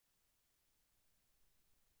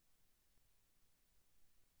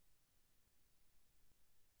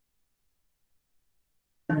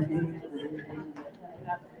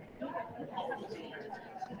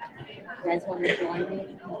guys want to join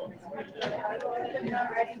me?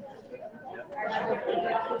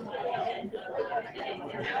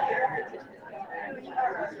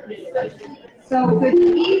 So good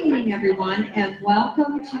evening, everyone, and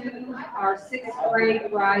welcome to our sixth grade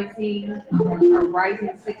Rising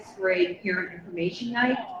sixth grade Parent Information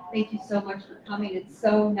Night. Thank you so much for coming. It's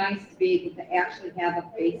so nice to be able to actually have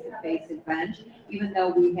a face-to-face event, even though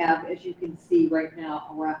we have, as you can see right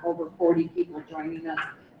now, around over 40 people joining us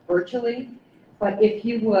virtually. But if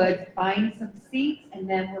you would find some seats, and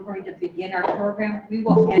then we're going to begin our program. We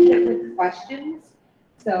will end it with questions,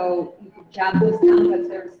 so you can jot those down. But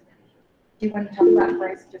do you want to talk about,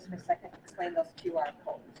 Bryce, just for a second, explain those QR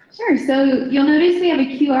codes? Sure. So you'll notice we have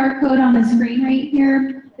a QR code on the screen right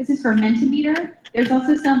here. This is for Mentimeter. There's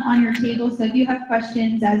also some on your table, so if you have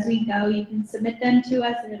questions as we go, you can submit them to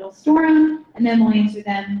us and it'll store them, and then we'll answer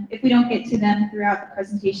them. If we don't get to them throughout the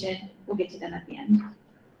presentation, we'll get to them at the end.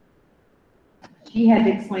 She had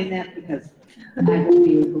to explain that because I won't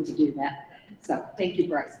be able to do that. So thank you,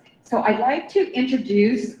 Bryce. So I'd like to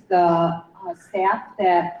introduce the staff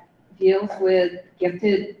that deals with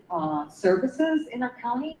gifted services in our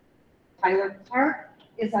county. Tyler Clark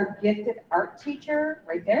is our gifted art teacher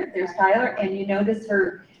right there. There's Tyler, and you notice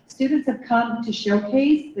her students have come to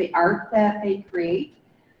showcase the art that they create.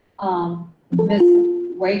 Miss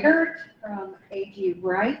Wagert from AG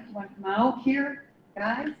Wright, you want to come out here,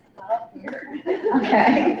 guys? Out here.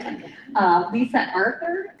 Okay. Lisa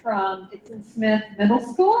Arthur from Dixon Smith Middle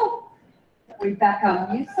School. Rebecca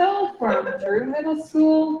Musso from Drew Middle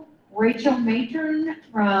School. Rachel Matron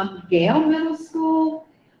from Gale Middle School.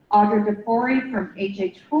 Audrey DeFori from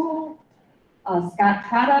H.H. Poole. Scott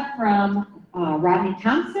Trotta from Rodney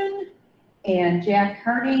Thompson. And Jack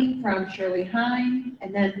Harding from Shirley Hine.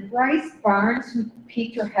 And then Bryce Barnes, who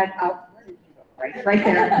peeked her head out. Right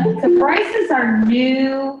there. So Bryce is our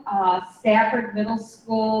new Stafford Middle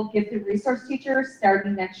School gifted resource teacher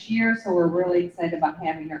starting next year, so we're really excited about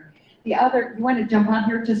having her. The other, you want to jump on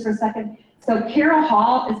here just for a second? So Carol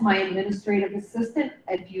Hall is my administrative assistant.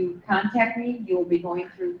 If you contact me, you will be going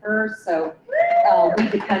through her, so we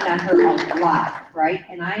depend on her a lot, right?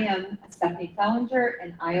 And I am Stephanie Fellinger,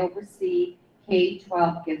 and I oversee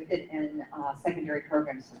K-12 gifted and secondary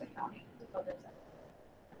programs for the county.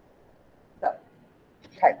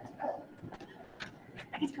 Okay.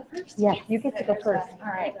 I get to go first? Yeah, you get to go first. All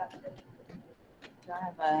right. Do I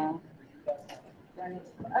have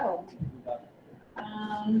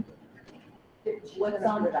What's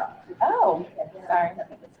on it up? Oh, sorry.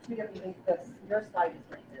 Your slide is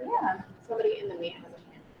right there. Yeah. Somebody in the meet has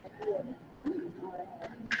a hand.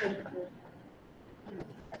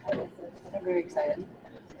 I'm very excited.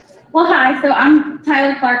 Well, hi. So I'm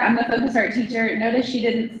Tyler Clark. I'm the focus art teacher. Notice she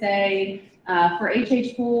didn't say for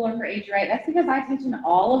H.H. Poole or for Age Right. That's because I teach in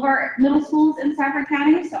all of our middle schools in Stafford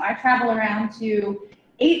County. So I travel around to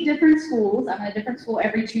 8 different schools. I'm in a different school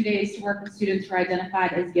every 2 days to work with students who are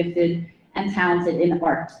identified as gifted and talented in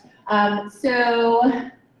art. So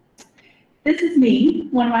this is me.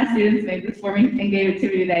 One of my students made this for me and gave it to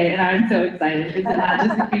me today, and I'm so excited. It's not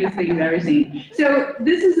just the cutest thing you've ever seen. So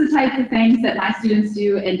this is the types of things that my students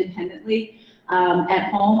do independently.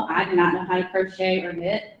 At home, I do not know how to crochet or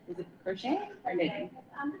knit. Is it crochet or knitting?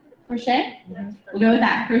 Crochet? We'll go with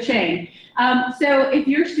that, crocheting. So if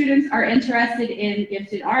your students are interested in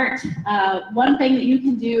gifted art, one thing that you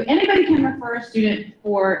can do, anybody can refer a student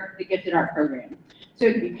for the gifted art program. So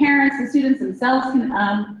it could be parents, the students themselves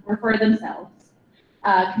can refer themselves.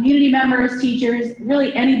 Community members, teachers,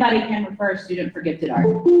 really anybody can refer a student for gifted art.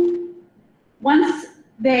 Once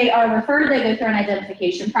they are referred, they go through an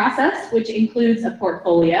identification process, which includes a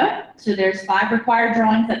portfolio. So there's 5 required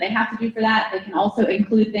drawings that they have to do for that. They can also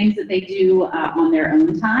include things that they do on their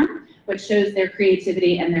own time, which shows their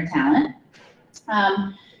creativity and their talent.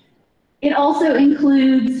 It also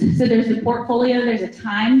includes, so there's the portfolio, there's a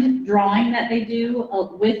timed drawing that they do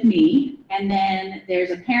with me, and then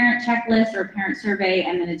there's a parent checklist or a parent survey,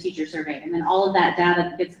 and then a teacher survey. And then all of that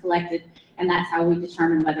data gets collected, and that's how we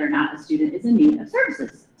determine whether or not a student is in need of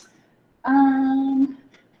services.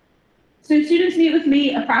 So students meet with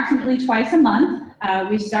me approximately twice a month.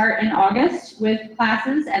 We start in August with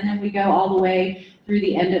classes, and then we go all the way through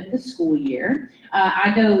the end of the school year.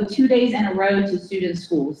 I go 2 days in a row to student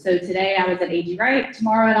schools. So today I was at AG Wright,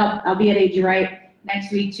 tomorrow I'll be at AG Wright,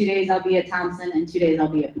 next week 2 days I'll be at Thompson, and 2 days I'll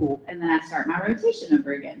be at Poole, and then I start my rotation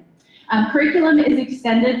over again. Curriculum is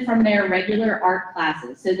extended from their regular art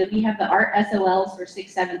classes. So that we have the art SOLs for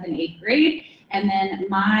 6th, 7th, and 8th grade, and then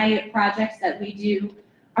my projects that we do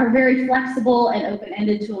are very flexible and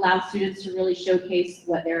open-ended to allow students to really showcase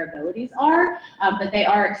what their abilities are, but they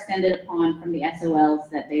are extended upon from the SOLs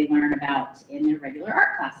that they learn about in their regular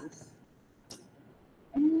art classes.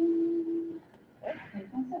 And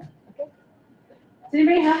does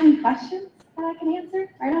anybody have any questions that I can answer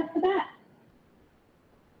right off the bat?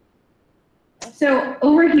 So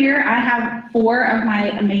over here, I have 4 of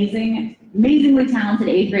my amazingly talented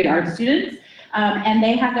 8th grade art students. And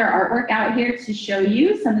they have their artwork out here to show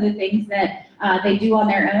you some of the things that they do on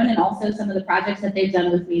their own and also some of the projects that they've done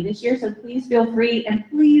with me this year. So please feel free and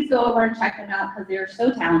please go over and check them out because they're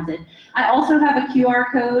so talented. I also have a QR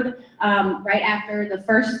code right after the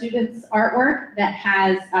first student's artwork that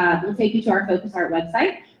has will take you to our Focus Art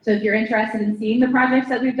website. So if you're interested in seeing the projects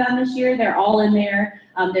that we've done this year, they're all in there.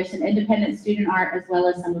 There's some independent student art as well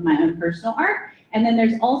as some of my own personal art. And then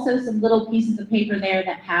there's also some little pieces of paper there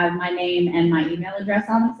that have my name and my email address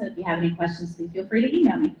on them. So if you have any questions, please feel free to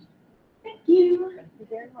email me. Thank you. Thank you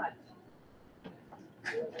very much.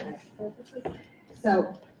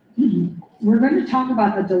 So we're going to talk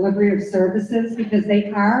about the delivery of services because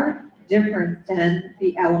they are different than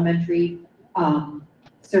the elementary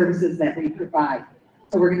services that we provide.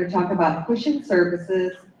 So we're going to talk about push-in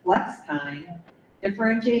services, flex time,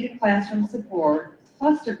 differentiated classroom support,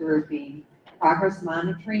 cluster grouping, progress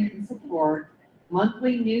monitoring and support,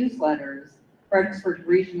 monthly newsletters, Fredericksburg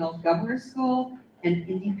Regional Governor's School, and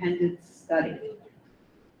independent study.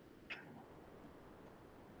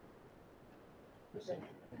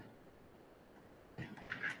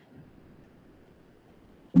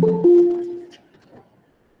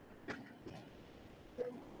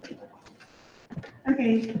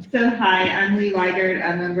 Okay, so hi, I'm Lee Weigert,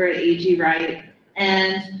 a member at AG Wright,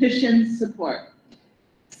 and push-in support.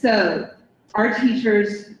 So our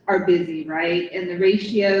teachers are busy, right? And the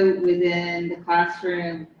ratio within the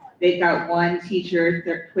classroom, they've got one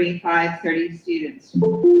teacher, 25, 30 students.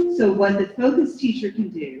 So what the focus teacher can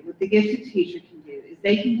do, what the gifted teacher can do, is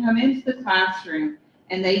they can come into the classroom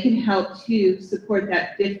and they can help to support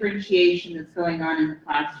that differentiation that's going on in the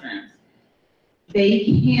classrooms. They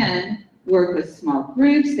can work with small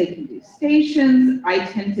groups, they can do stations. I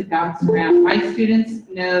tend to bounce around. My students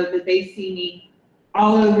know that they see me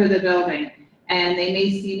all over the building. And they may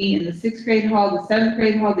see me in the 6th grade hall, the 7th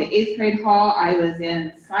grade hall, the 8th grade hall. I was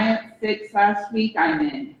in Science 6 last week. I'm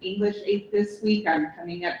in English 8 this week. I'm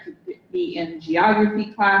coming up to be in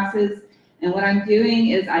geography classes. And what I'm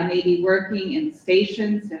doing is I may be working in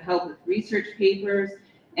stations to help with research papers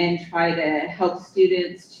and try to help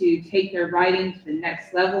students to take their writing to the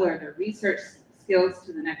next level or their research skills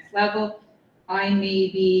to the next level. I may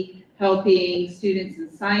be helping students in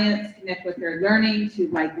science connect with their learning to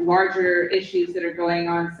like larger issues that are going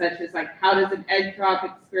on, such as like how does an egg drop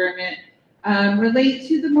experiment relate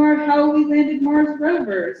to the how we landed Mars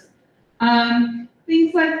rovers,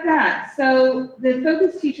 things like that. So the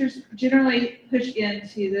focus teachers generally push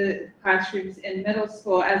into the classrooms in middle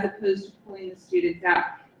school as opposed to pulling the students out.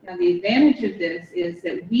 Now the advantage of this is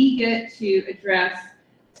that we get to address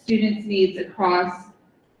students' needs across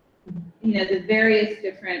the various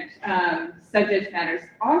different subject matters.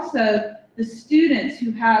 Also, the students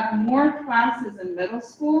who have more classes in middle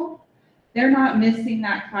school, they're not missing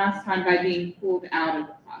that class time by being pulled out of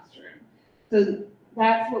the classroom. So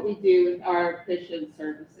that's what we do with our push-in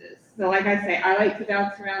services. So like I say, I like to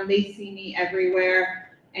bounce around. They see me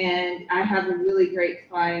everywhere, and I have a really great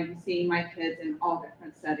time seeing my kids in all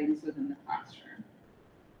different settings within the classroom.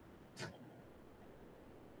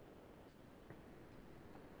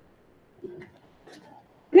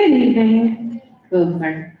 Good evening. Oh,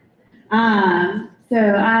 sorry. So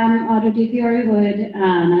I'm Audra DiFiore Wood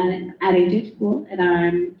at AJ School, and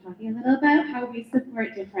I'm talking a little about how we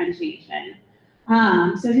support differentiation.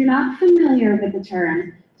 So if you're not familiar with the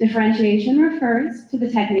term, differentiation refers to the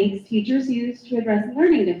techniques teachers use to address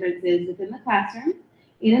learning differences within the classroom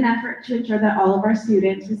in an effort to ensure that all of our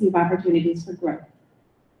students receive opportunities for growth.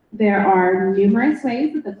 There are numerous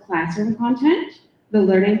ways that the classroom content, the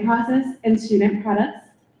learning process, and student products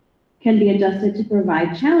can be adjusted to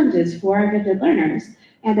provide challenges for our gifted learners.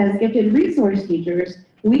 And as gifted resource teachers,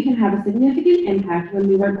 we can have a significant impact when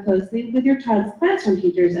we work closely with your child's classroom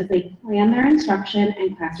teachers as they plan their instruction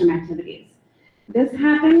and classroom activities. This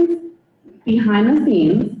happens behind the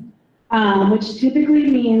scenes, which typically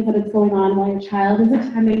means that it's going on while your child is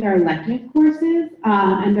attending their elective courses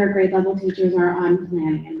and their grade level teachers are on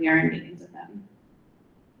planning and we are in meetings with them.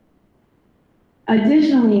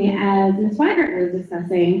 Additionally, as Ms. Weigert was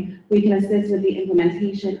discussing, we can assist with the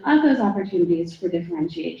implementation of those opportunities for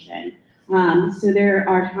differentiation. So there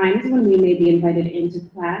are times when we may be invited into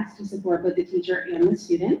class to support both the teacher and the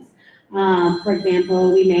students. For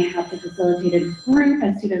example, we may have to facilitate a group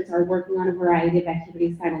as students are working on a variety of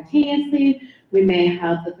activities simultaneously. We may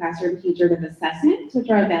have the classroom teacher with assessments, which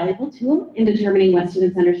are a valuable tool in determining what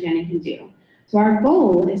students understand and can do. So our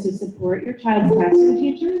goal is to support your child's classroom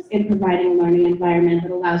teachers in providing a learning environment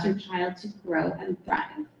that allows your child to grow and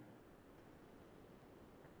thrive.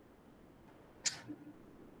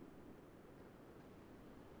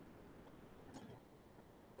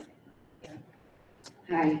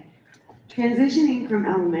 Hi. Transitioning from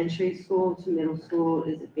elementary school to middle school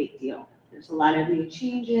is a big deal. There's a lot of new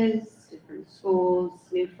changes, different schools,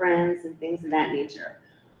 new friends, and things of that nature.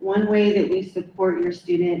 One way that we support your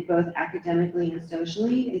student both academically and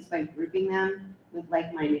socially is by grouping them with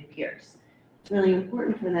like-minded peers. It's really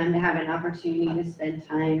important for them to have an opportunity to spend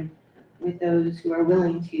time with those who are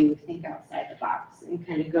willing to think outside the box and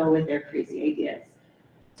kind of go with their crazy ideas.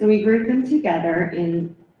 So we group them together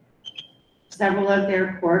in several of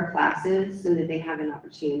their core classes so that they have an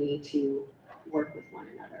opportunity to work with one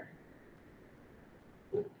another.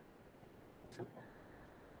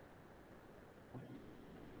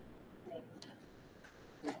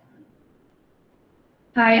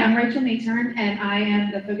 Hi, I'm Rachel Matern, and I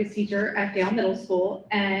am the focus teacher at Dale Middle School.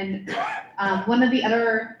 And one of the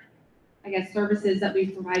other, I guess, services that we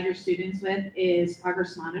provide your students with is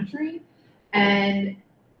progress monitoring. And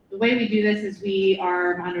the way we do this is we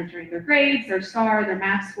are monitoring their grades, their STAR, their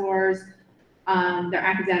math scores, their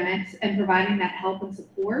academics, and providing that help and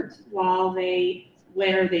support where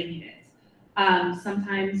they need it.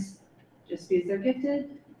 Sometimes, just because they're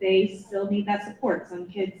gifted, they still need that support. Some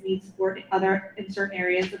kids need support in certain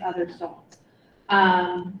areas that others don't.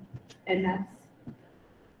 And that's.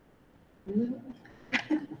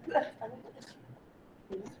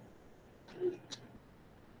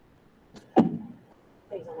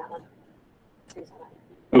 Stays on that one. Stays on that one.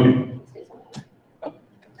 Okay. Stays on that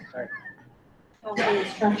one. All the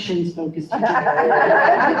instructions focused. Hi,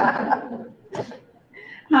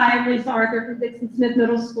 I'm Lisa Arthur from Dixon Smith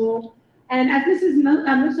Middle School. And as Mrs.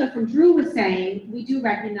 Musa from Drew was saying, we do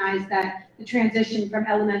recognize that the transition from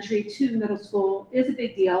elementary to middle school is a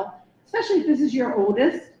big deal, especially if this is your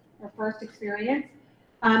oldest or first experience.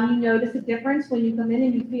 You notice a difference when you come in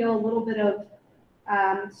and you feel a little bit of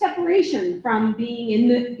separation from being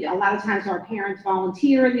a lot of times our parents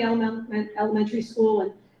volunteer in the elementary school,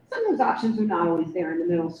 and some of those options are not always there in the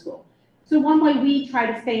middle school. So one way we try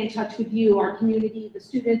to stay in touch with you, our community, the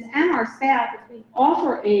students, and our staff, is we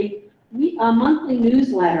offer a monthly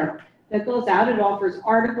newsletter that goes out. It offers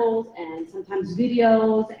articles and sometimes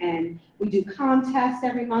videos, and we do contests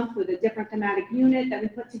every month with a different thematic unit that we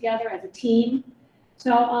put together as a team. So,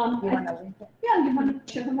 You want to link it? yeah, you want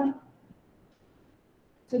to show them one?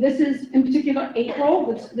 So this is in particular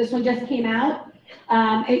April. This one just came out.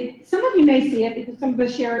 Some of you may see it because some of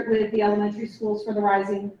us share it with the elementary schools for the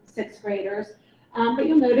rising sixth graders. But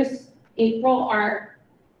you'll notice April,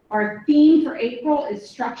 our theme for April is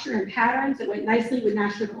structure and patterns. It went nicely with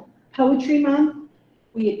National Poetry Month.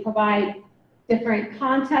 We provide different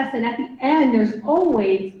contests, and at the end, there's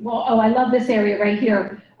always, I love this area right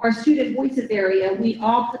here, our student voices area. We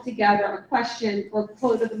all put together a question or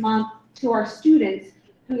quote of the month to our students,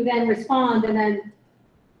 who then respond, and then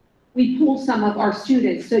we pull some of our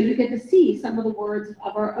students. So you get to see some of the words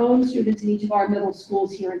of our own students in each of our middle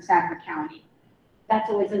schools here in Stafford County. That's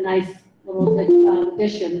always a nice little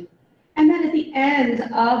addition. And then at the end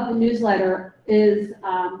of the newsletter is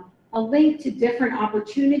a link to different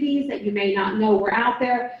opportunities that you may not know were out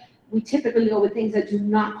there. We typically go with things that do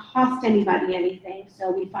not cost anybody anything. So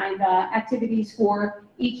we find activities for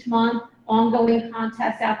each month, ongoing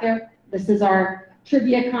contests out there. This is our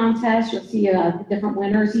trivia contest. You'll see the different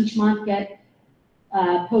winners each month get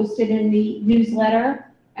posted in the newsletter,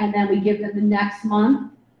 and then we give them the next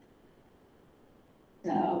month.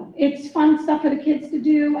 So it's fun stuff for the kids to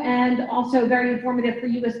do, and also very informative for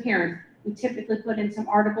you as parents. We typically put in some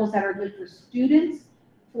articles that are good for students,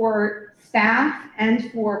 for staff,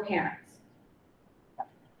 and for parents.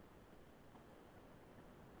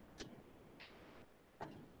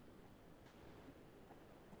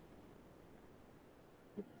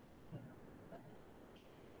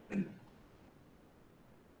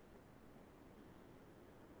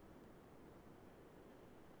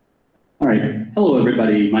 All right. Hello,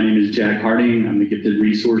 everybody. My name is Jack Harding. I'm the gifted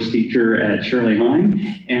resource teacher at Shirley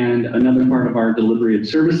Hine. And another part of our delivery of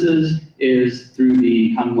services is through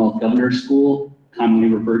the Commonwealth Governor's School, commonly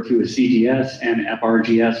referred to as CGS, and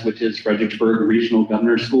FRGS, which is Fredericksburg Regional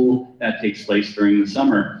Governor's School. That takes place during the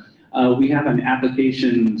summer. We have an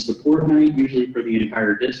application support night, usually for the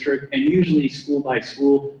entire district, and usually school by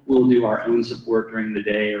school, we'll do our own support during the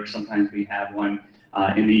day, or sometimes we have one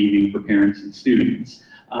in the evening for parents and students.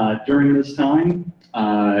 During this time,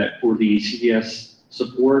 for the CPS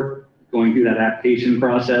support, going through that application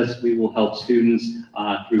process, we will help students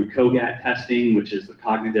through COGAT testing, which is the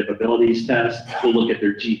cognitive abilities test. We'll look at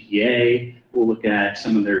their GPA, we'll look at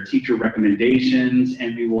some of their teacher recommendations,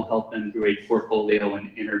 and we will help them through a portfolio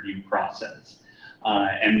and interview process.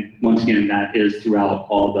 And once again, that is throughout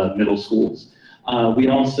all the middle schools. We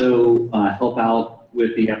also help out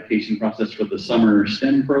with the application process for the summer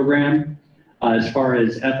STEM program. As far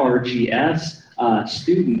as FRGS,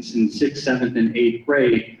 students in 6th, 7th, and 8th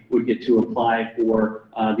grade would get to apply for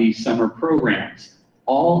these summer programs.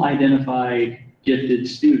 All identified gifted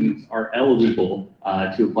students are eligible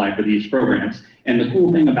to apply for these programs. And the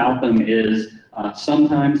cool thing about them is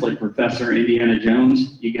sometimes, like Professor Indiana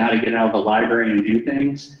Jones, you got to get out of the library and do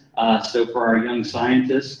things. So for our young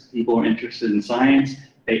scientists, people who are interested in science,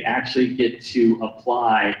 they actually get to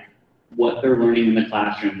apply what they're learning in the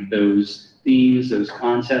classroom, those themes, those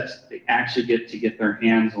concepts. They actually get to get their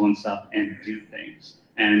hands on stuff and do things.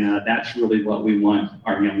 And that's really what we want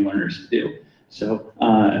our young learners to do. So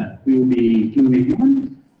we will be moving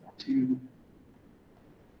on to.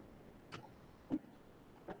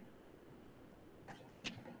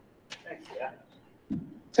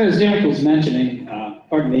 So as Jack was mentioning,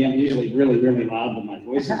 pardon me, I'm usually really, really loud, but my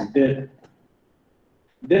voice is a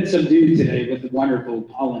bit subdued today with the wonderful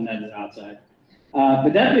pollen that is outside.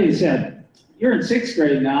 But that being said, you're in 6th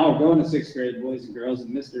grade now, or going to 6th grade, boys and girls,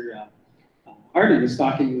 and Mr. Harding was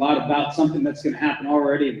talking a lot about something that's going to happen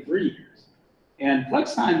already in 3 years. And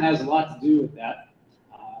flex time has a lot to do with that.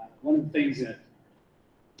 One of the things that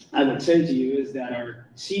I would say to you is that our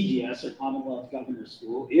CGS, or Commonwealth Governor's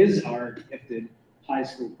School, is our gifted high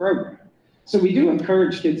school program. So we do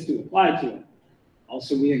encourage kids to apply to it.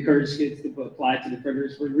 Also, we encourage kids to apply to the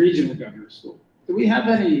Fredericksburg Regional Governor's School. Do we have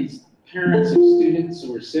any parents of students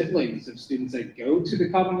or siblings of students that go to the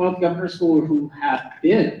Commonwealth Governor's School or who have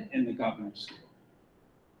been in the Governor's School?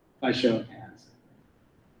 By show of hands.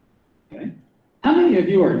 Okay. How many of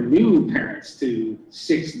you are new parents to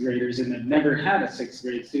 6th graders and have never had a 6th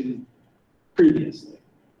grade student previously?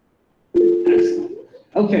 Excellent.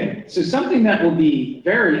 Okay, so something that will be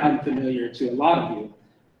very unfamiliar to a lot of you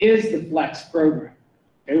is the flex program,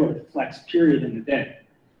 okay, or the flex period in the day.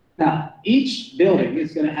 Now, each building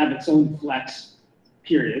is going to have its own flex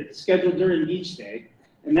period scheduled during each day,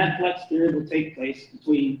 and that flex period will take place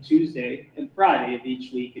between Tuesday and Friday of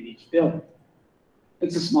each week in each building.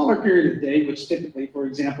 It's a smaller period of day, which typically, for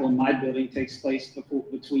example, in my building takes place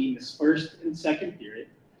between this first and second period.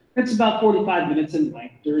 It's about 45 minutes in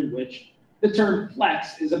length, during which the term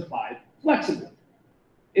flex is applied flexibly.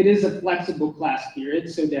 It is a flexible class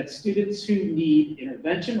period so that students who need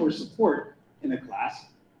intervention or support in a class,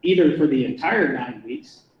 either for the entire 9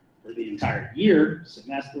 weeks, or the entire year,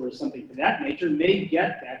 semester, or something to that nature, may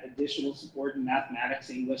get that additional support in mathematics,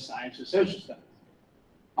 English, science, or social studies.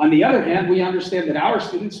 On the other hand, we understand that our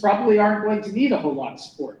students probably aren't going to need a whole lot of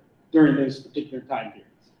support during those particular time periods.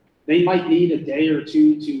 They might need a day or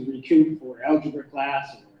two to recoup for algebra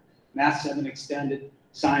class, or Math 7 extended,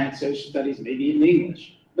 science, social studies, maybe even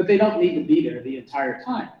English, but they don't need to be there the entire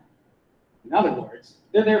time. In other words,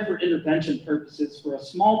 they're there for intervention purposes for a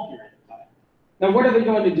small period of time. Now, what are they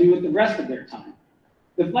going to do with the rest of their time?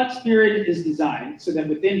 The flex period is designed so that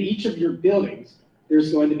within each of your buildings,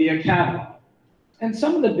 there's going to be a catalog. And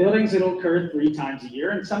some of the buildings, it'll occur 3 times a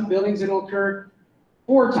year, and some buildings, it'll occur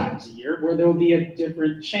 4 times a year, where there'll be a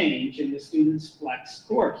different change in the student's flex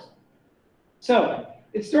course. So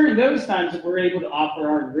it's during those times that we're able to offer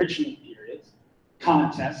our enrichment periods,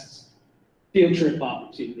 contests, field trip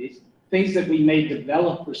opportunities, things that we may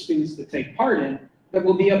develop for students to take part in that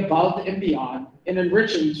will be above and beyond and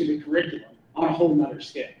enriching to the curriculum on a whole nother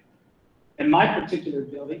scale. In my particular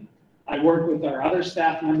building, I work with our other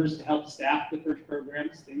staff members to help staff different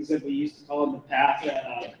programs, things that we used to call in the past,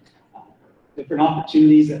 different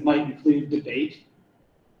opportunities that might include debate,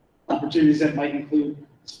 opportunities that might include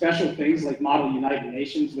special things like Model United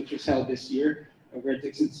Nations, which was held this year over at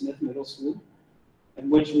Dixon Smith Middle School, in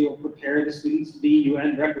which we will prepare the students to be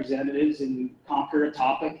UN representatives and conquer a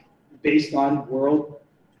topic based on world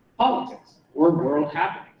politics or world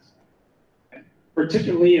happenings.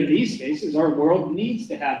 Particularly in these cases, our world needs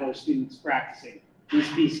to have our students practicing these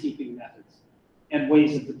peacekeeping methods and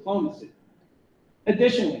ways of diplomacy.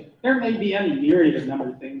 Additionally, there may be any myriad of number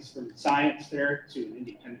of things from science fair to an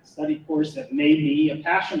independent study course that may be a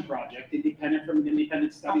passion project independent from an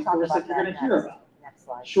independent study course that you're going to hear about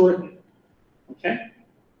shortly. Okay?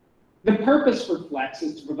 The purpose for Flex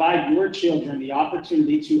is to provide your children the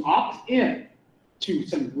opportunity to opt in to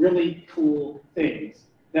some really cool things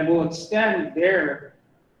that will extend their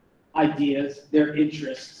ideas, their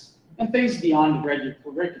interests, and things beyond the regular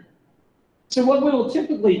curriculum. So what we will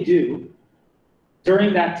typically do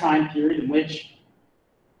during that time period in which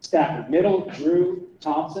Stafford Middle, Drew,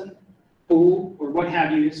 Thompson, Poole, or what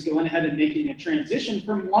have you is going ahead and making a transition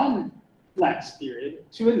from one flex period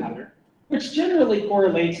to another, which generally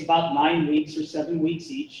correlates about 9 weeks or 7 weeks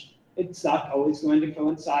each. It's not always going to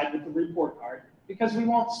coincide with the report card because we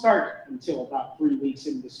won't start until about 3 weeks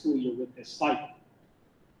into the school year with this cycle.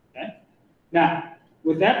 Okay? Now,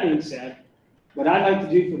 with that being said, what I like to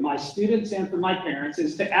do for my students and for my parents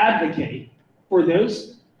is to advocate for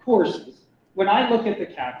those courses. When I look at the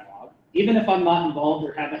catalog, even if I'm not involved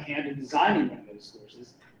or have a hand in designing one of those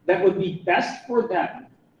courses, that would be best for them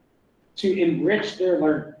to enrich their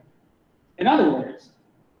learning. In other words,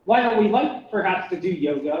 while we like perhaps to do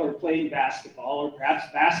yoga or playing basketball or perhaps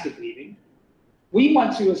basket weaving, we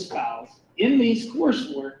want to espouse in these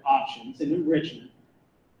coursework options and enrichment,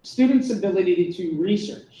 students' ability to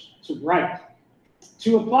research, to write,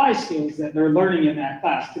 to apply skills that they're learning in that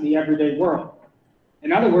class to the everyday world.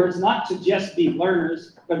 In other words, not to just be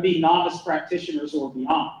learners, but be novice practitioners or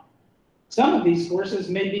beyond. Some of these courses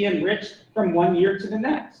may be enriched from 1 year to the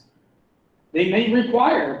next. They may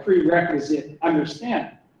require a prerequisite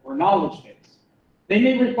understanding or knowledge base. They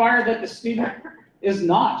may require that the student is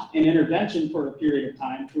not an intervention for a period of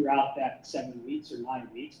time throughout that 7 weeks or 9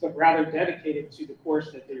 weeks, but rather dedicated to the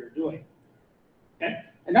course that they are doing. Okay?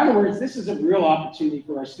 In other words, this is a real opportunity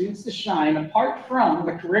for our students to shine apart from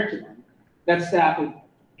the curriculum that Stafford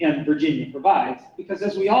and Virginia provides, because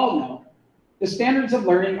as we all know, the standards of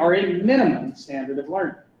learning are a minimum standard of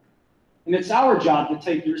learning. And it's our job to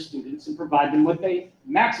take your students and provide them with a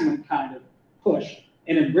maximum kind of push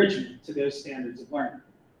and enrichment to those standards of learning.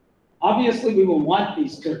 Obviously, we will want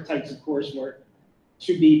these types of coursework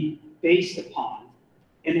to be based upon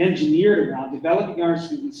and engineered around developing our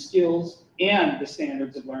students' skills and the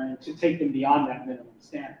standards of learning to take them beyond that minimum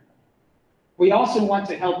standard. We also want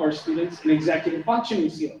to help our students in executive functioning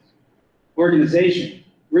skills, organization,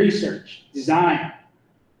 research, design,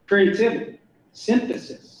 creativity,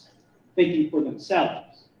 synthesis, thinking for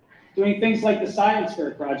themselves, doing things like the science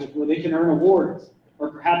fair project where they can earn awards, or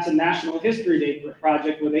perhaps a National History Day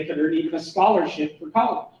project where they could earn even a scholarship for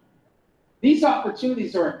college. These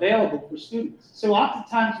opportunities are available for students. So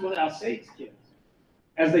oftentimes what I'll say to kids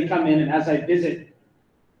as they come in and as I visit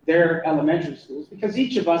their elementary schools, because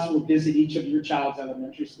each of us will visit each of your child's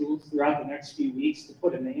elementary schools throughout the next few weeks to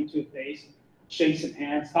put a name to a face, shake some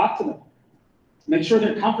hands, talk to them. Make sure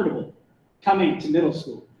they're comfortable coming to middle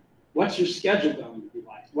school. What's your schedule going to be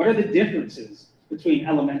like? What are the differences between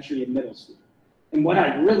elementary and middle school? And what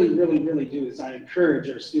I really do is I encourage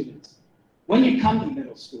our students, when you come to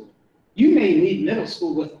middle school, you may leave middle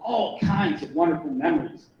school with all kinds of wonderful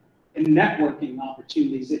memories and networking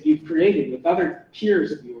opportunities that you've created with other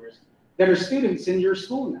peers of yours that are students in your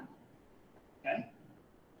school now, okay?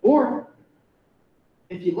 Or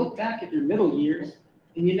if you look back at your middle years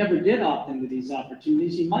and you never did opt into these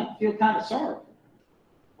opportunities, you might feel kind of sorrowful,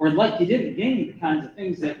 or like you didn't gain the kinds of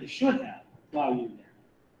things that you should have while you were there.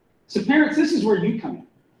 So parents, this is where you come in.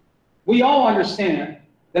 We all understand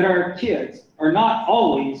that our kids are not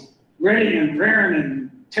always ready and raring and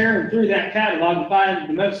tearing through that catalog to find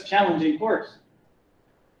the most challenging course.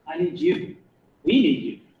 I need you. We need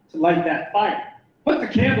you to light that fire. Put the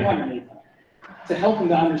candle underneath them to help them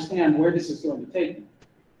to understand where this is going to take them.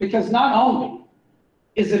 Because not only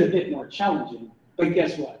is it a bit more challenging, but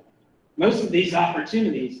guess what? Most of these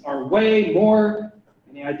opportunities are way more,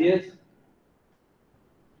 any ideas?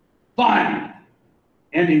 Fun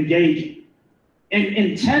and engaging and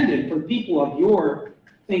intended for people of your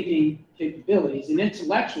thinking capabilities and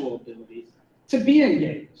intellectual abilities to be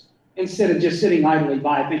engaged instead of just sitting idly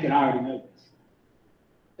by thinking, I already know this.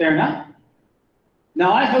 Fair enough?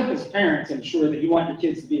 Now, I hope as parents, I'm sure that you want your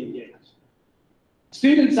kids to be engaged.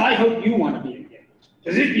 Students, I hope you want to be engaged.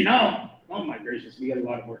 Because if you don't, oh my gracious, we got a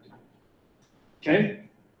lot of work to do. Okay?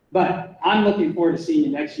 But I'm looking forward to seeing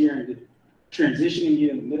you next year and transitioning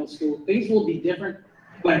you into middle school. Things will be different,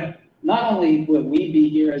 but not only will we be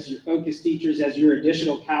here as your focus teachers, as your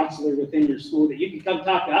additional counselor within your school, that you can come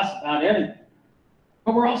talk to us about anything,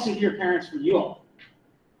 but we're also here, parents, for you all.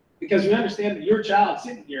 Because we understand that your child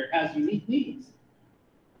sitting here has unique needs.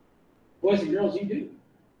 Boys and girls, you do.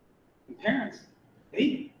 And parents, they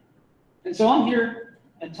do. And so I'm here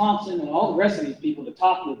at Thompson and all the rest of these people to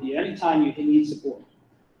talk with you anytime you need support.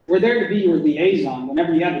 We're there to be your liaison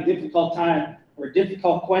whenever you have a difficult time or a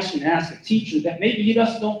difficult question to ask a teacher that maybe you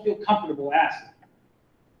just don't feel comfortable asking.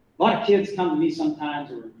 A lot of kids come to me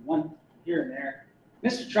sometimes, or one here and there,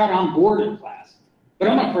 Mr. Trout, I'm bored in class. But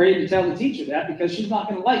I'm afraid to tell the teacher that because she's not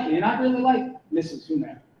gonna like me, and I really like Mrs.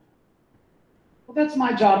 Whomever. Well, that's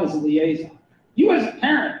my job as a liaison. You as a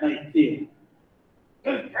parent might feel,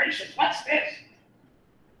 good gracious, what's this?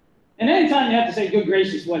 And anytime you have to say, good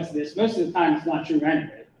gracious, what's this? Most of the time it's not true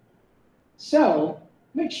anyway. So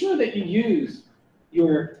make sure that you use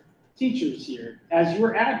your teachers here as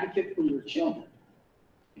your advocate for your children,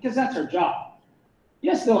 because that's our job.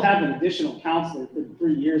 Yes, they'll have an additional counselor for the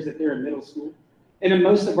 3 years that they're in middle school. And in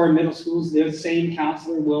most of our middle schools, the same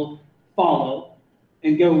counselor will follow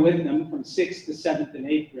and go with them from 6th to 7th and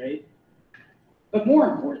 8th grade. But more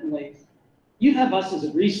importantly, you have us as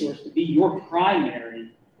a resource to be your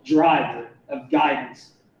primary driver of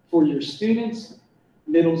guidance for your students'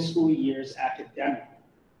 middle school years academically.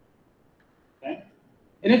 Okay?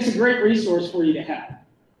 And it's a great resource for you to have.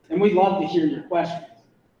 And we'd love to hear your questions,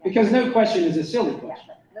 because no question is a silly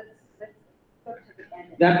question. Let's go to the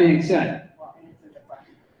end. That being said, We'll answer the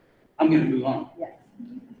question. I'm going to move on. Yes.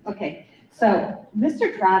 Okay, so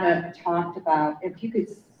Mr. Trotta talked about, if you could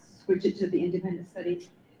switch it to the independent study,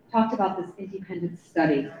 talked about this independent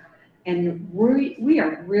study. And we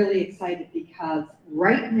are really excited because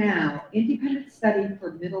right now, independent study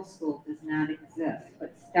for middle school does not exist.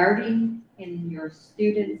 But starting in your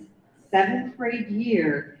student's 7th grade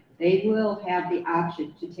year, they will have the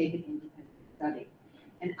option to take an independent study.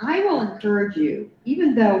 And I will encourage you,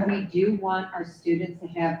 even though we do want our students to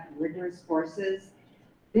have rigorous courses,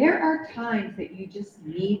 there are times that you just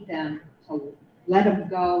need them to let them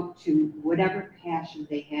go to whatever passion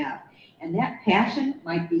they have. And that passion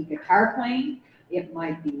might be guitar playing, it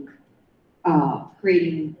might be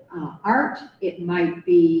creating art, it might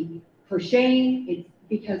be crocheting. It's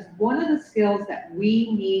because one of the skills that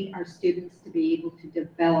we need our students to be able to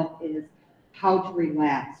develop is how to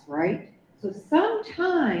relax, right? So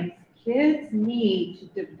sometimes kids need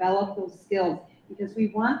to develop those skills because we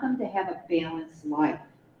want them to have a balanced life,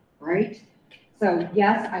 right? So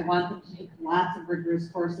yes, I want them to take lots of rigorous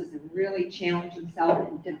courses and really challenge themselves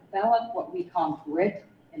and develop what we call grit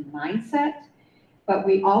and mindset. But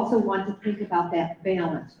we also want to think about that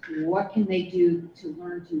balance. What can they do to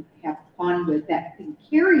learn to have fun with that can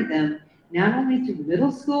carry them not only through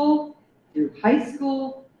middle school, through high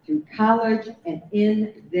school, through college, and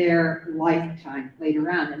in their lifetime later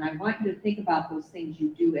on. And I want you to think about those things you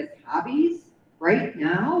do as hobbies right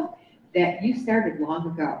now that you started long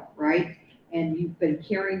ago, right? And you've been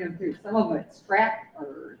carrying them through. Some of it's track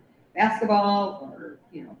or basketball or,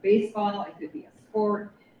 baseball. It could be a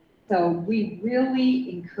sport. So we really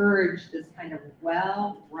encourage this kind of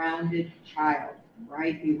well-rounded child,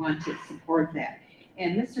 right? We want to support that.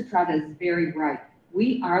 And Mr. Trotta is very right.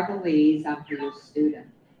 We are the liaison for your student.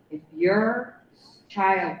 If your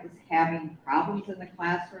child is having problems in the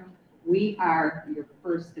classroom, we are your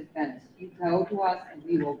first defense. You go to us and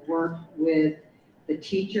we will work with the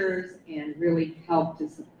teachers and really help to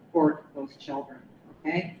support those children,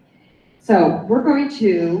 okay? So we're going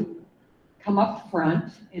to come up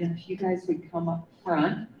front, and if you guys would come up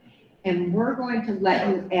front, and we're going to let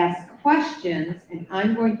you ask questions, and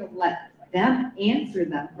I'm going to let them answer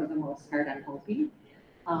them for the most part, I'm hoping.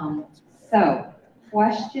 So,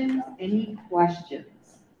 questions, any questions?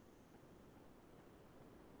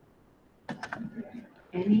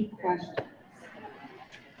 Any questions?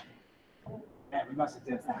 Man, we must have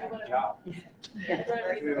done a good job. Yes.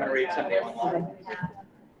 We want to read something online.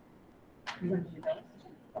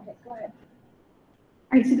 Okay, go ahead.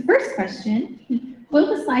 All right, so the first question, will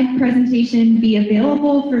the slide presentation be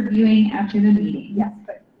available for viewing after the meeting? Yes,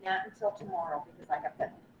 but not until tomorrow, because I have to.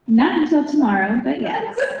 Not until tomorrow, but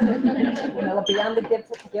yes. It'll be on the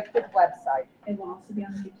gifted website. It will also be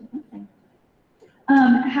on the gifted website.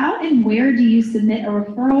 How and where do you submit a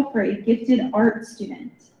referral for a gifted art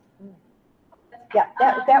student? Yeah,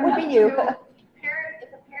 that would be you. If a parent, where is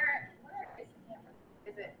the camera?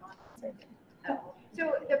 Is it on? Oh.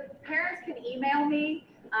 So the parents can email me.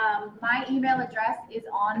 My email address is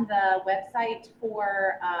on the website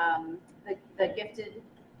for the gifted,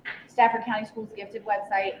 Stafford County Schools gifted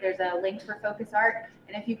website. There's a link for Focus Art.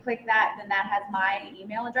 And if you click that, then that has my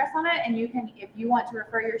email address on it. And you can, if you want to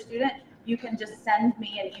refer your student, you can just send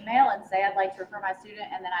me an email and say, I'd like to refer my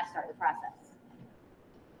student, and then I start the process.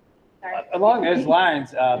 Sorry. Along those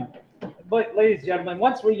lines, but ladies and gentlemen,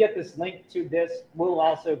 once we get this link to this, we'll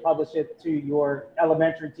also publish it to your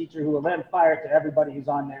elementary teacher, who will then fire it to everybody who's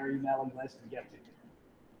on their emailing list and get to it.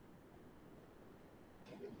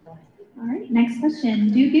 All right, next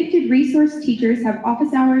question. Do gifted resource teachers have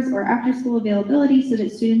office hours or after-school availability so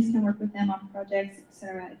that students can work with them on projects, et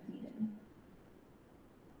cetera, if needed?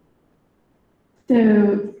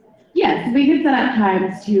 So, Yes, we could set up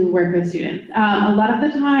times to work with students. A lot of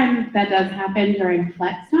the time that does happen during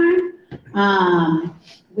flex time.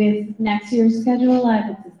 With next year's schedule, I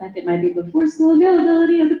would suspect it might be before school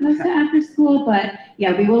availability as opposed to after school, but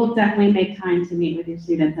yeah, we will definitely make time to meet with your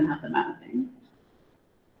students and help them out with things.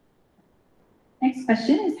 Next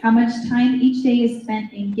question is, how much time each day is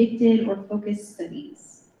spent in gifted or focused studies?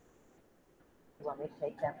 You want me to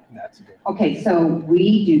take that? That's good. Okay, so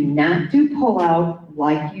we do not do pull-out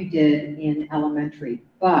like you did in elementary,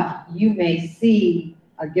 but you may see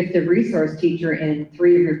a gifted resource teacher in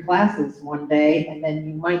 3 of your classes one day, and then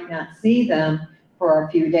you might not see them for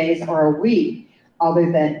a few days or a week,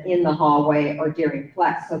 other than in the hallway or during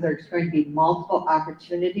flex. So there's going to be multiple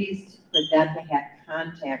opportunities for them to have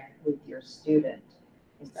contact with your student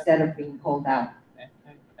instead of being pulled out.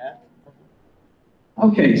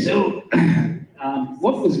 Okay, so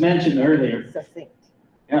what was mentioned earlier, Succinct.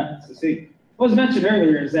 what was mentioned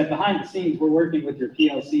earlier is that behind the scenes, we're working with your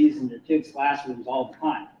PLCs and your kids' classrooms all the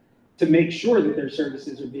time to make sure that their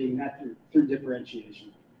services are being met through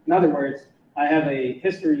differentiation. In other words, I have a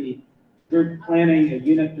history group planning a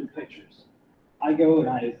unit through pictures. I go and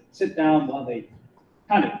I sit down while they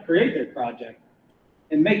kind of create their project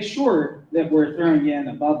and make sure that we're throwing in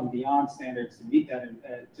above and beyond standards to meet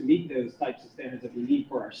that, to meet those types of standards that we need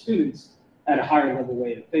for our students at a higher level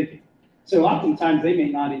way of thinking. So oftentimes they may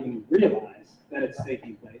not even realize that it's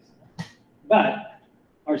taking place, but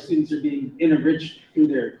our students are being enriched through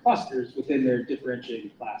their clusters within their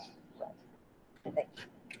differentiated classroom. Okay,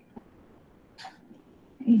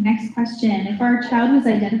 next question. If our child was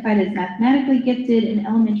identified as mathematically gifted in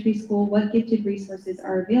elementary school, what gifted resources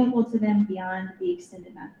are available to them beyond the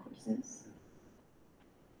extended math courses?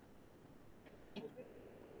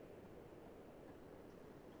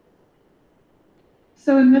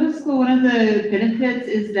 So in middle school, one of the benefits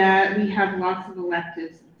is that we have lots of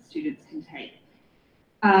electives that students can take.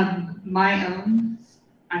 My own,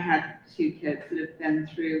 I have 2 kids that have been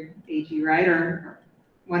through AG Wright, or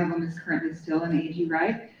one of them is currently still in AG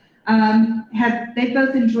Wright. They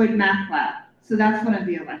both enjoyed math lab. So that's one of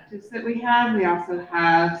the electives that we have. We also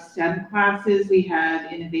have STEM classes. We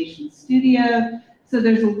have Innovation Studio. So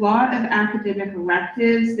there's a lot of academic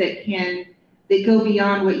electives that go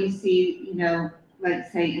beyond what you see, you know,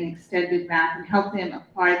 let's say in extended math, and help them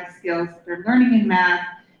apply the skills that they're learning in math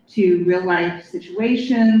to real life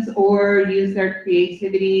situations, or use their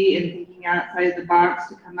creativity and thinking outside of the box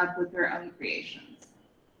to come up with their own creations.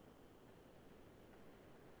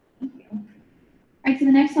 Thank you. All right, so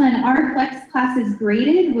the next one, are flex classes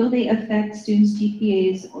graded? Will they affect students'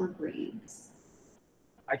 GPAs or grades?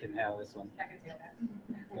 I can handle this one. I can do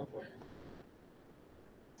that. Go for it.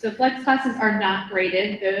 So flex classes are not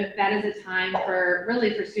graded. That is a time for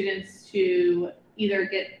students to either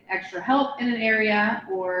get extra help in an area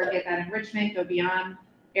or get that enrichment, go beyond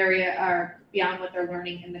area or beyond what they're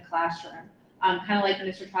learning in the classroom. Kind of like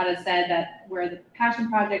Mr. Trotta said, that where the passion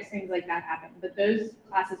projects, things like that happen. But those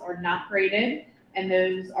classes are not graded, and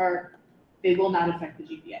they will not affect the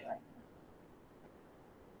GPA.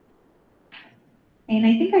 And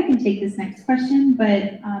I think I can take this next question,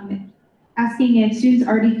 but asking if students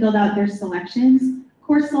already filled out their selections,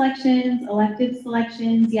 course selections, elective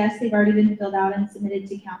selections. Yes, they've already been filled out and submitted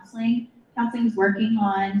to counseling. Counseling is working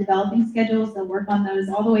on developing schedules. They'll work on those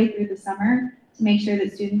all the way through the summer to make sure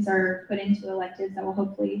that students are put into electives that will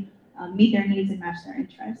hopefully meet their needs and match their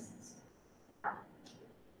interests.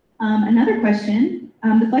 Another question,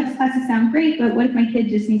 the flex classes sound great, but what if my kid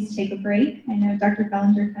just needs to take a break? I know Dr.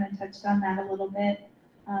 Bellinger kind of touched on that a little bit,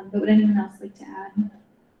 but would anyone else like to add?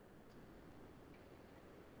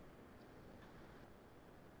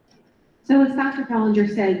 So as Dr. Bellinger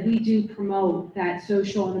said, we do promote that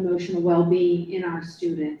social and emotional well-being in our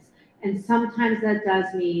students. And sometimes that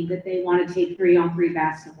does mean that they want to take 3-on-3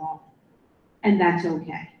 basketball, and that's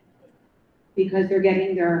okay. Because they're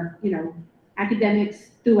getting their,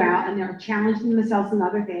 academics throughout, and they're challenging themselves in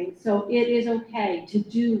other things. So it is okay to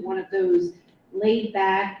do one of those laid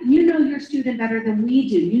back, you know your student better than we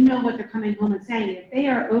do. You know what they're coming home and saying. If they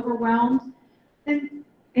are overwhelmed, then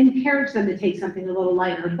encourage them to take something a little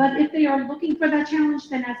lighter. But if they are looking for that challenge,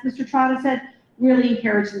 then as Mr. Trotta said, really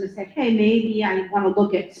encourage them to say, hey, maybe I want to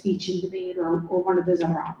look at speech and debate or one of those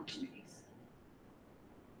other opportunities.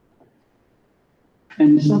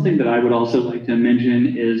 And something that I would also like to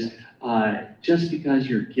mention is just because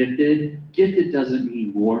you're gifted doesn't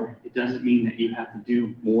mean more. It doesn't mean that you have to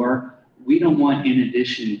do more. We don't want in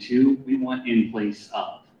addition to, we want in place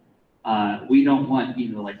of. We don't want,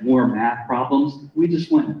 like more math problems. We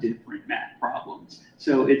just want different math problems.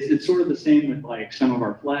 So it's sort of the same with like some of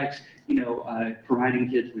our flex, providing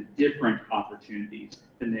kids with different opportunities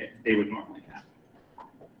than they would normally have.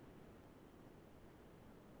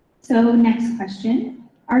 So next question,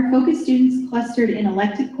 are focus students clustered in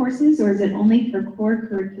elective courses or is it only for core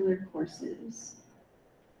curricular courses?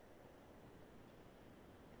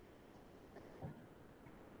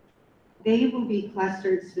 They will be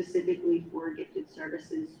clustered specifically for gifted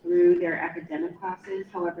services through their academic classes.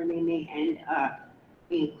 However, they may end up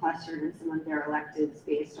being clustered in some of their electives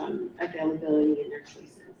based on availability and their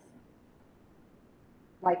choices.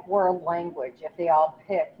 Like world language, if they all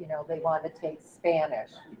pick, they want to take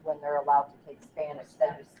Spanish, when they're allowed to take Spanish,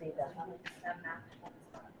 then you see them.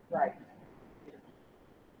 Right.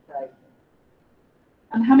 Right.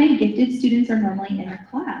 How many gifted students are normally in a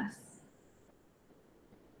class?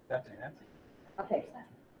 Okay,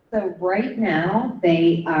 so right now,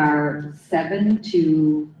 they are 7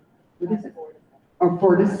 to, what is it? Or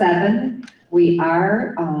 4 to 7. We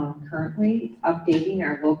are currently updating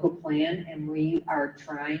our local plan, and we are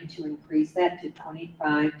trying to increase that to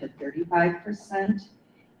 25 to 35%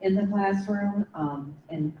 in the classroom.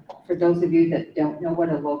 And for those of you that don't know what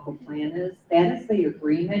a local plan is, that is the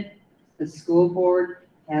agreement the school board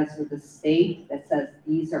has with the state that says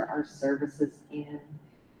these are our services in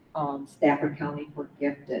Stafford County for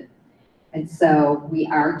gifted. And so we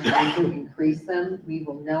are trying to increase them. We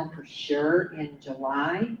will know for sure in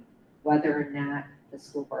July whether or not the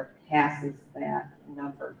school board passes that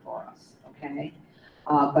number for us, okay?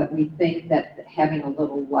 But we think that having a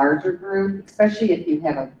little larger group, especially if you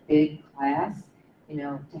have a big class,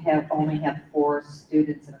 to only have 4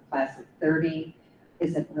 students in a class of 30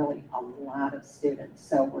 isn't really a lot of students.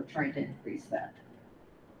 So we're trying to increase that.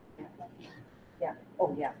 Yeah.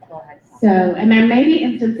 Oh, yeah. Go ahead. So, and there may be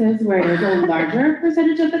instances where there's a larger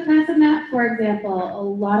percentage of the class in that. For example, a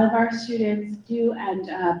lot of our students do end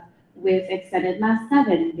up with extended math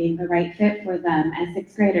 7 being the right fit for them as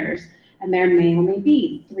 6th graders. And there may only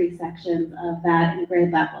be 3 sections of that in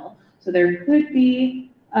grade level. So there could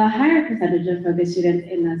be a higher percentage of focus students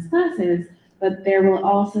in those classes, but there will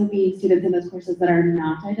also be students in those courses that are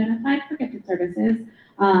not identified for gifted services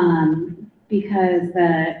because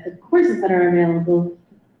the courses that are available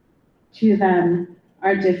to them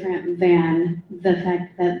are different than the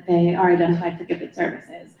fact that they are identified for gifted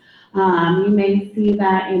services. You may see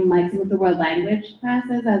that in like some of the world language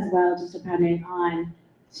classes as well, just depending on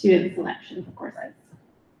student selection for courses.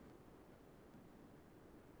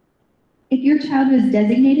 If your child was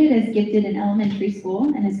designated as gifted in elementary school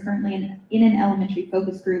and is currently in an elementary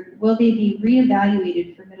focus group, will they be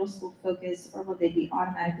reevaluated for middle school focus or will they be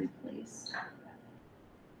automatically placed?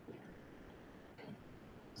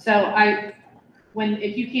 So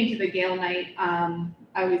if you came to the Gale night, I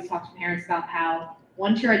always talk to parents about how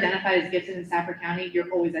once you're identified as gifted in Stafford County, you're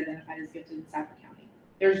always identified as gifted in Stafford County.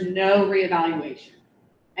 There's no reevaluation.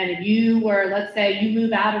 And if you were, let's say you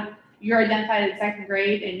move out of, you're identified in 2nd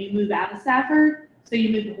grade and you move out of Stafford, so you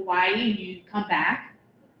move to Hawaii and you come back,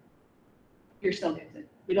 you're still gifted.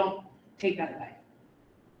 We don't take that away.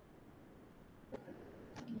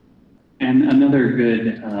 And another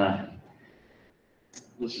good,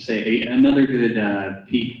 let's just say another good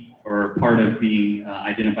peak or part of being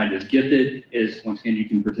identified as gifted is, once again, you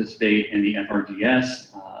can participate in the FRGS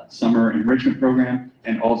summer enrichment program.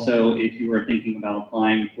 And also, if you are thinking about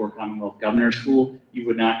applying for Commonwealth Governor School, you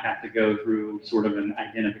would not have to go through sort of an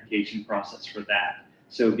identification process for that.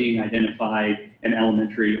 So being identified in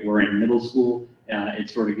elementary or in middle school, it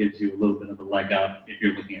sort of gives you a little bit of a leg up if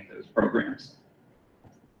you're looking at those programs.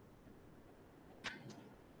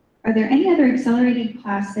 Are there any other accelerated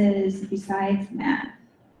classes besides math?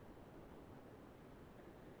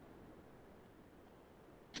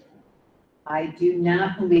 I do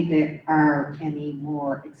not believe there are any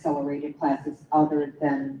more accelerated classes other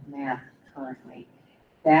than math currently.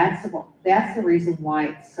 That's the reason why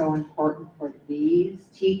it's so important for these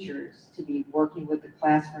teachers to be working with the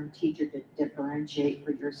classroom teacher to differentiate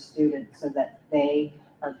for your students so that they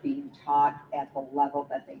are being taught at the level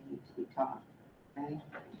that they need to be taught, okay?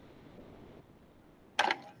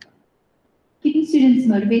 Keeping students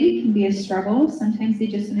motivated can be a struggle. Sometimes they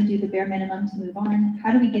just want to do the bare minimum to move on.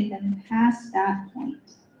 How do we get them past that point?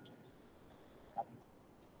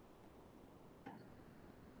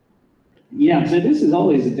 Yeah, so this is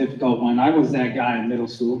always a difficult one. I was that guy in middle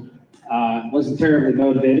school. Wasn't terribly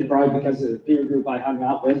motivated, probably because of the peer group I hung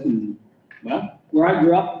out with. And, well, where I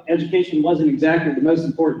grew up, education wasn't exactly the most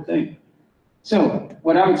important thing. So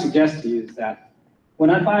what I would suggest to you is that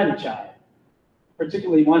when I find a child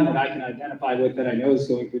particularly one that I can identify with that I know is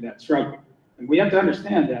going through that struggle. And we have to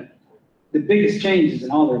understand that the biggest changes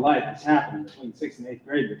in all their life is happening between 6th and 8th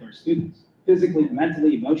grade with our students, physically,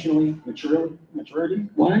 mentally, emotionally,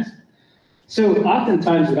 maturity-wise. So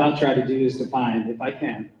oftentimes what I'll try to do is to find, if I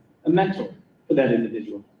can, a mentor for that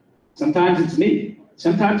individual. Sometimes it's me.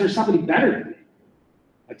 Sometimes there's somebody better than me,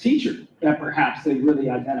 a teacher that perhaps they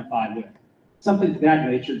really identify with, something of that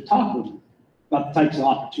nature to talk with them about the types of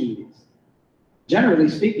opportunities. Generally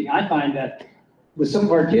speaking, I find that with some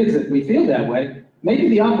of our kids that we feel that way, maybe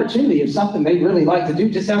the opportunity of something they really like to do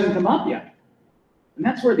just hasn't come up yet. And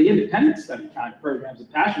that's where the independent study kind of programs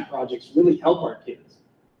and passion projects really help our kids.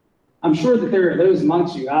 I'm sure that there are those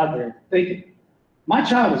amongst you out there thinking, my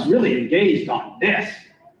child is really engaged on this,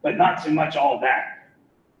 but not so much all that.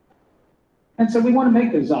 And so we want to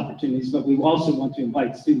make those opportunities, but we also want to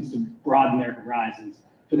invite students to broaden their horizons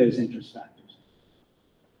for those interest factors.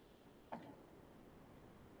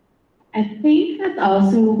 I think that's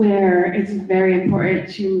also where it's very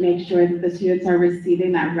important to make sure that the students are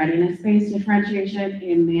receiving that readiness-based differentiation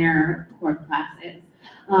in their core classes.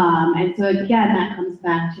 And so again, that comes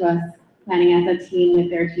back to us planning as a team with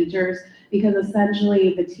their teachers, because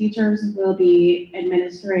essentially the teachers will be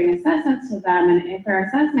administering assessments to them, and if their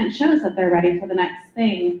assessment shows that they're ready for the next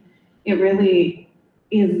thing, it really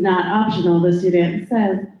is not optional. The student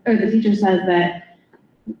says, or the teacher says that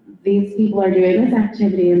these people are doing this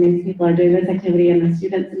activity and these people are doing this activity, and the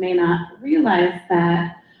students may not realize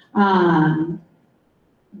that,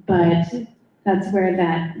 but that's where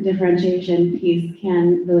that differentiation piece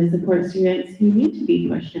can really support students who need to be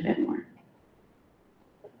pushed a bit more.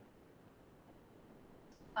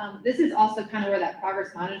 This is also kind of where that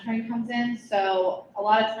progress monitoring comes in. So a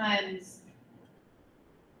lot of times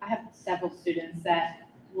I have several students that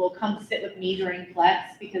will come sit with me during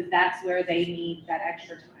flex because that's where they need that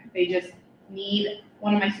extra time. They just need,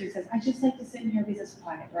 one of my students says, I just like to sit in here because it's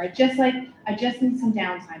quiet, or I just need some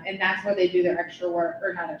downtime. And that's where they do their extra work,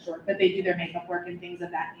 or not extra work, but they do their makeup work and things of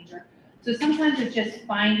that nature. So sometimes it's just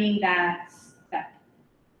finding that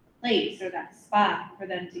place or that spot for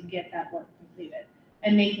them to get that work completed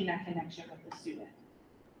and making that connection with the student.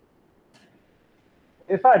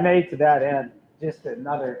 If I may, to that end, just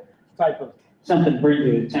another type of something to bring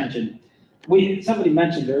to your attention. Somebody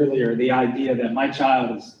mentioned earlier the idea that my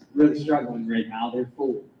child is really struggling right now. They're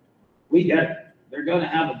full. We get it. They're going to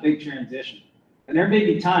have a big transition. And there may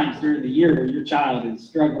be times during the year where your child is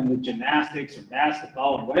struggling with gymnastics or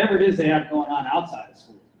basketball or whatever it is they have going on outside of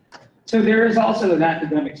school. So there is also an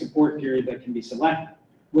academic support period that can be selected,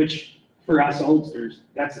 which for us oldsters,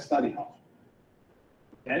 that's a study hall.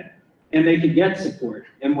 Okay? And they can get support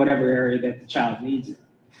in whatever area that the child needs it.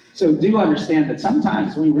 So do understand that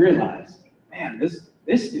sometimes we realize, man, this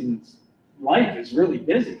student's life is really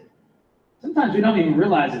busy. Sometimes we don't even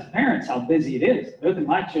realize as parents how busy it is. Both of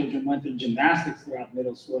my children went through gymnastics throughout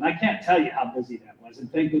middle school, and I can't tell you how busy that was.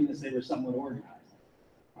 And thank goodness they were somewhat organized.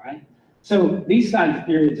 All right? So these kinds of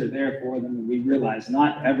periods are there for them, and we realize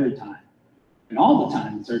not every time and all the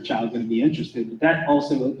time is our child going to be interested, but that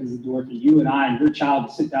also opens the door for you and I and your child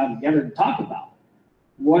to sit down together and talk about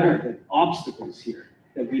what are the obstacles here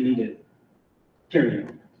that we need to carry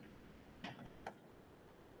over.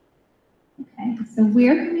 Okay, so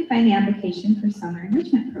where can we find the application for summer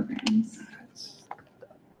enrichment programs?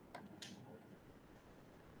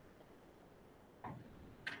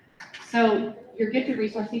 So your gifted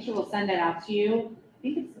resource teacher will send it out to you. I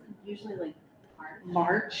think it's usually like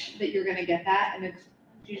March that you're gonna get that, and it's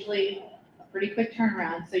usually a pretty quick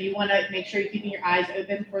turnaround. So you wanna make sure you're keeping your eyes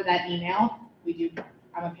open for that email.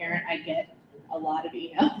 I'm a parent, I get a lot of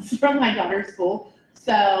emails from my daughter's school.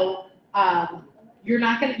 So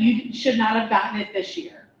you should not have gotten it this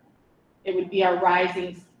year. It would be our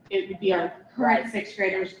current 6th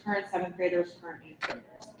graders, current 7th graders, current 8th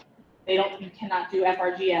graders. You cannot do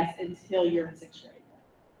FRGS until you're in 6th grade.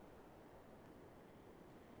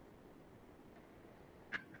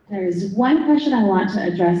 There's one question I want to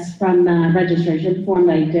address from the registration form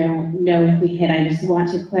that I don't know if we hit. I just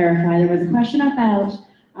want to clarify. There was a question about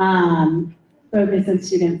focus on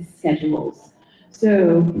students' schedules.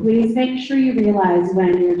 So please make sure you realize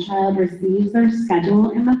when your child receives their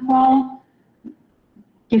schedule in the fall,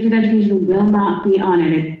 gifted education will not be on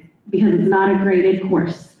it because it's not a graded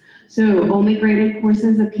course. So only graded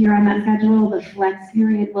courses appear on that schedule. The flex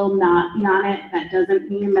period will not be on it. That doesn't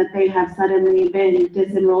mean that they have suddenly been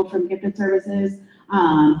disenrolled from gifted services.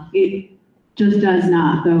 It just does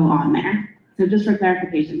not go on there. So just for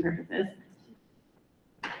clarification purposes.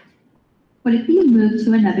 What if you move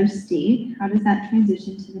to another state? How does that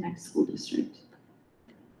transition to the next school district?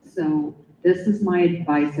 So this is my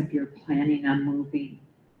advice if you're planning on moving.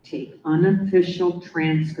 Take unofficial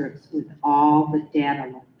transcripts with all the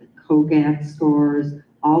data, like the COGAT scores,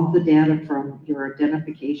 all the data from your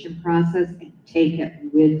identification process, and take it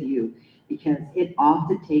with you, because it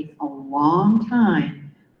often takes a long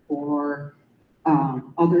time for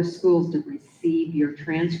other schools to receive your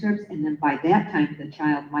transcripts, and then by that time, the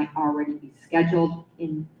child might already be scheduled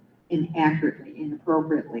inaccurately,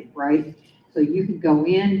 inappropriately, right? So you can go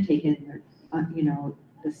in, take in their,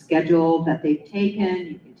 the schedule that they've taken,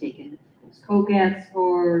 you can take in those COGAT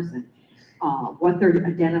scores and what they're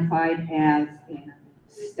identified as, and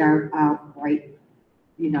start out right,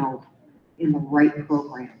 in the right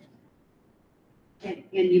program. And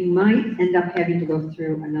you might end up having to go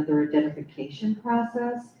through another identification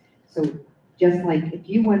process. So just like if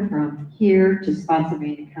you went from here to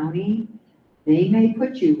Spotsylvania County, they may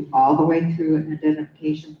put you all the way through an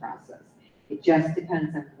identification process. It just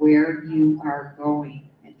depends on where you are going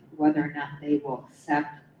and whether or not they will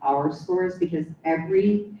accept our scores, because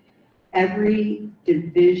every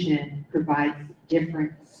division provides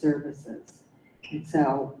different services. And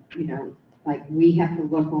so, like we have to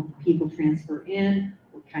look when people transfer in,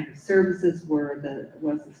 what kind of services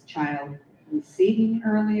was this child receiving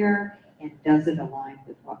earlier, and does it align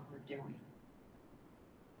with what we're doing?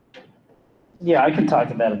 Yeah, I can talk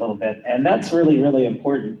to that a little bit, and that's really, really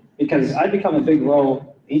important, because I become a big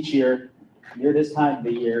role each year, near this time of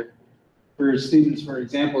the year, for students, for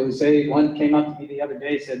example, who say, one came up to me the other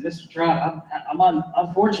day, said, Mr. Trout,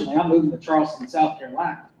 unfortunately, I'm moving to Charleston, South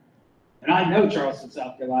Carolina. And I know Charleston,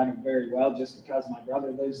 South Carolina very well, just because my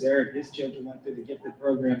brother lives there, and his children went through the gifted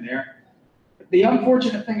program there. But the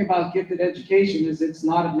unfortunate thing about gifted education is it's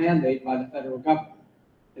not a mandate by the federal government.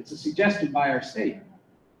 It's a suggestion by our state.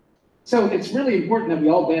 So it's really important that we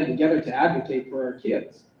all band together to advocate for our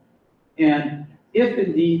kids. And if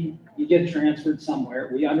indeed you get transferred somewhere,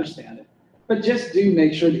 we understand it. But just do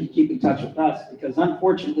make sure that you keep in touch with us, because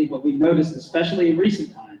unfortunately what we noticed, especially in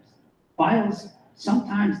recent times, files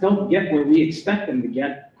sometimes don't get where we expect them to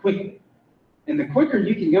get quickly. And the quicker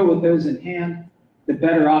you can go with those in hand, the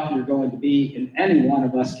better off you're going to be, and any one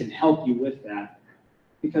of us can help you with that.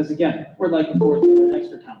 Because again, we're like a fourth or an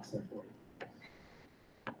extra counselor for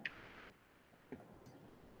you.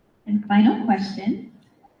 And final question,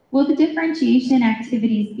 will the differentiation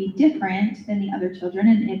activities be different than the other children?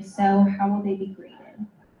 And if so, how will they be graded?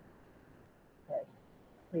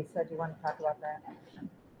 Lisa, do you want to talk about that?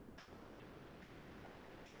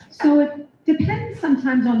 So it depends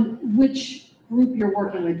sometimes on which group you're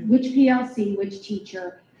working with, which PLC, which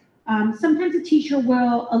teacher. Sometimes a teacher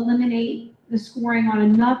will eliminate the scoring on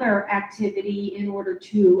another activity in order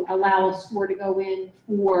to allow a score to go in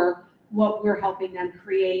for what we're helping them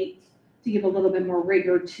create, to give a little bit more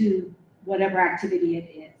rigor to whatever activity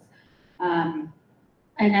it is. And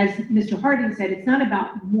as Mr. Harding said, it's not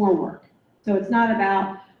about more work. So it's not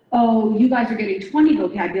about, oh, you guys are getting 20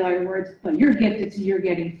 vocabulary words, but you're gifted, so you're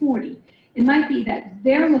getting 40. It might be that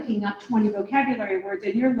they're looking up 20 vocabulary words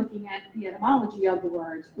and you're looking at the etymology of the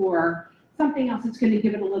words, or something else that's going to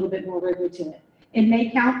give it a little bit more rigor to it. It may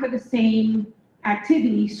count for the same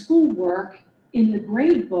activity, schoolwork, in the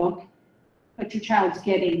grade book, but your child's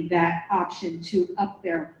getting that option to up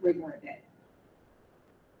their rigor a bit.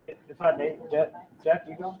 If I may, Jeff,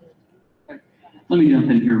 you go. Let me jump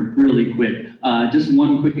in here really quick. Just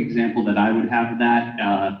one quick example that I would have of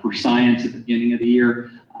that for science at the beginning of the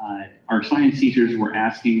year. Our science teachers were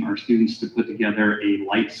asking our students to put together a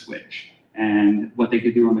light switch. And what they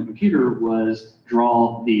could do on the computer was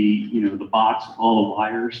draw the box with all the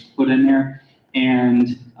wires put in there.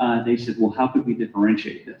 And they said, well, how could we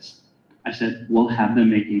differentiate this? I said, we'll have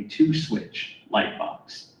them make a 2-switch light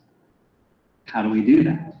box. How do we do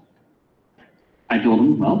that? I told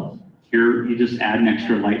them, well, here you just add an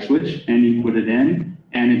extra light switch and you put it in,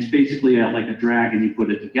 and it's basically like a drag and you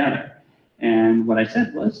put it together. And what I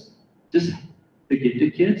said was, just the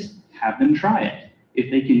gifted kids, have them try it.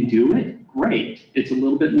 If they can do it, great. It's a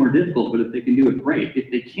little bit more difficult, but if they can do it, great.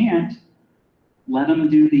 If they can't, let them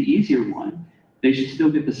do the easier one. They should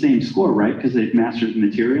still get the same score, right? Because they've mastered the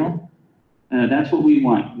material. That's what we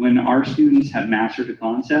want. When our students have mastered a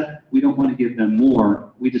concept, we don't want to give them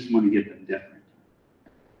more, we just want to give them different.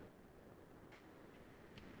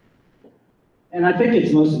 And I think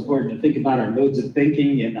it's most important to think about our modes of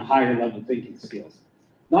thinking and the higher level thinking skills.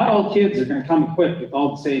 Not all kids are going to come equipped with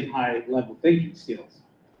all the same high level thinking skills.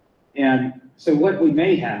 And so what we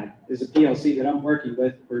may have is a PLC that I'm working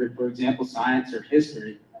with, for example, science or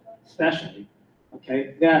history, especially,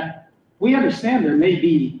 okay, that we understand there may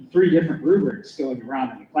be 3 different rubrics going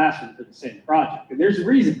around in the classroom for the same project. And there's a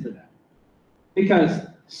reason for that. Because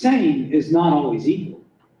same is not always equal.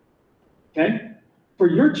 Okay? For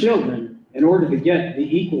your children, in order to get the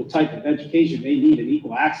equal type of education they need and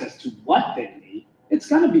equal access to what they need, it's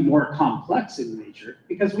going to be more complex in nature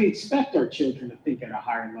because we expect our children to think at a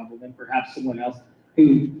higher level than perhaps someone else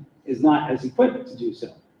who is not as equipped to do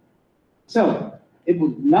so. So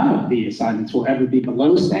none of the assignments will ever be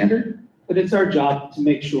below standard, but it's our job to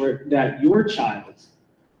make sure that your child's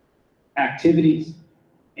activities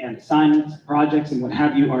and assignments, projects, and what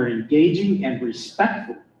have you are engaging and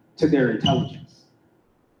respectful to their intelligence.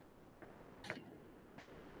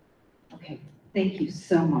 Okay, thank you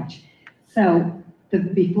so much. So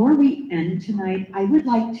before we end tonight, I would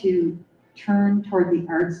like to turn toward the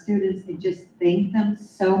art students and just thank them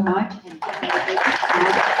so much. And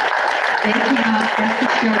they came out just to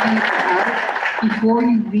show you their art. Before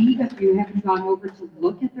you leave, if you haven't gone over to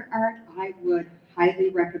look at their art, I would highly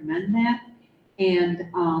recommend that. And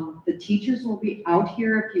the teachers will be out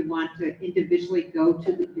here if you want to individually go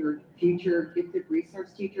to your future gifted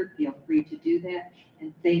resource teacher, feel free to do that.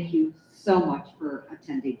 And thank you so much for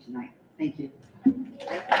attending tonight. Thank you.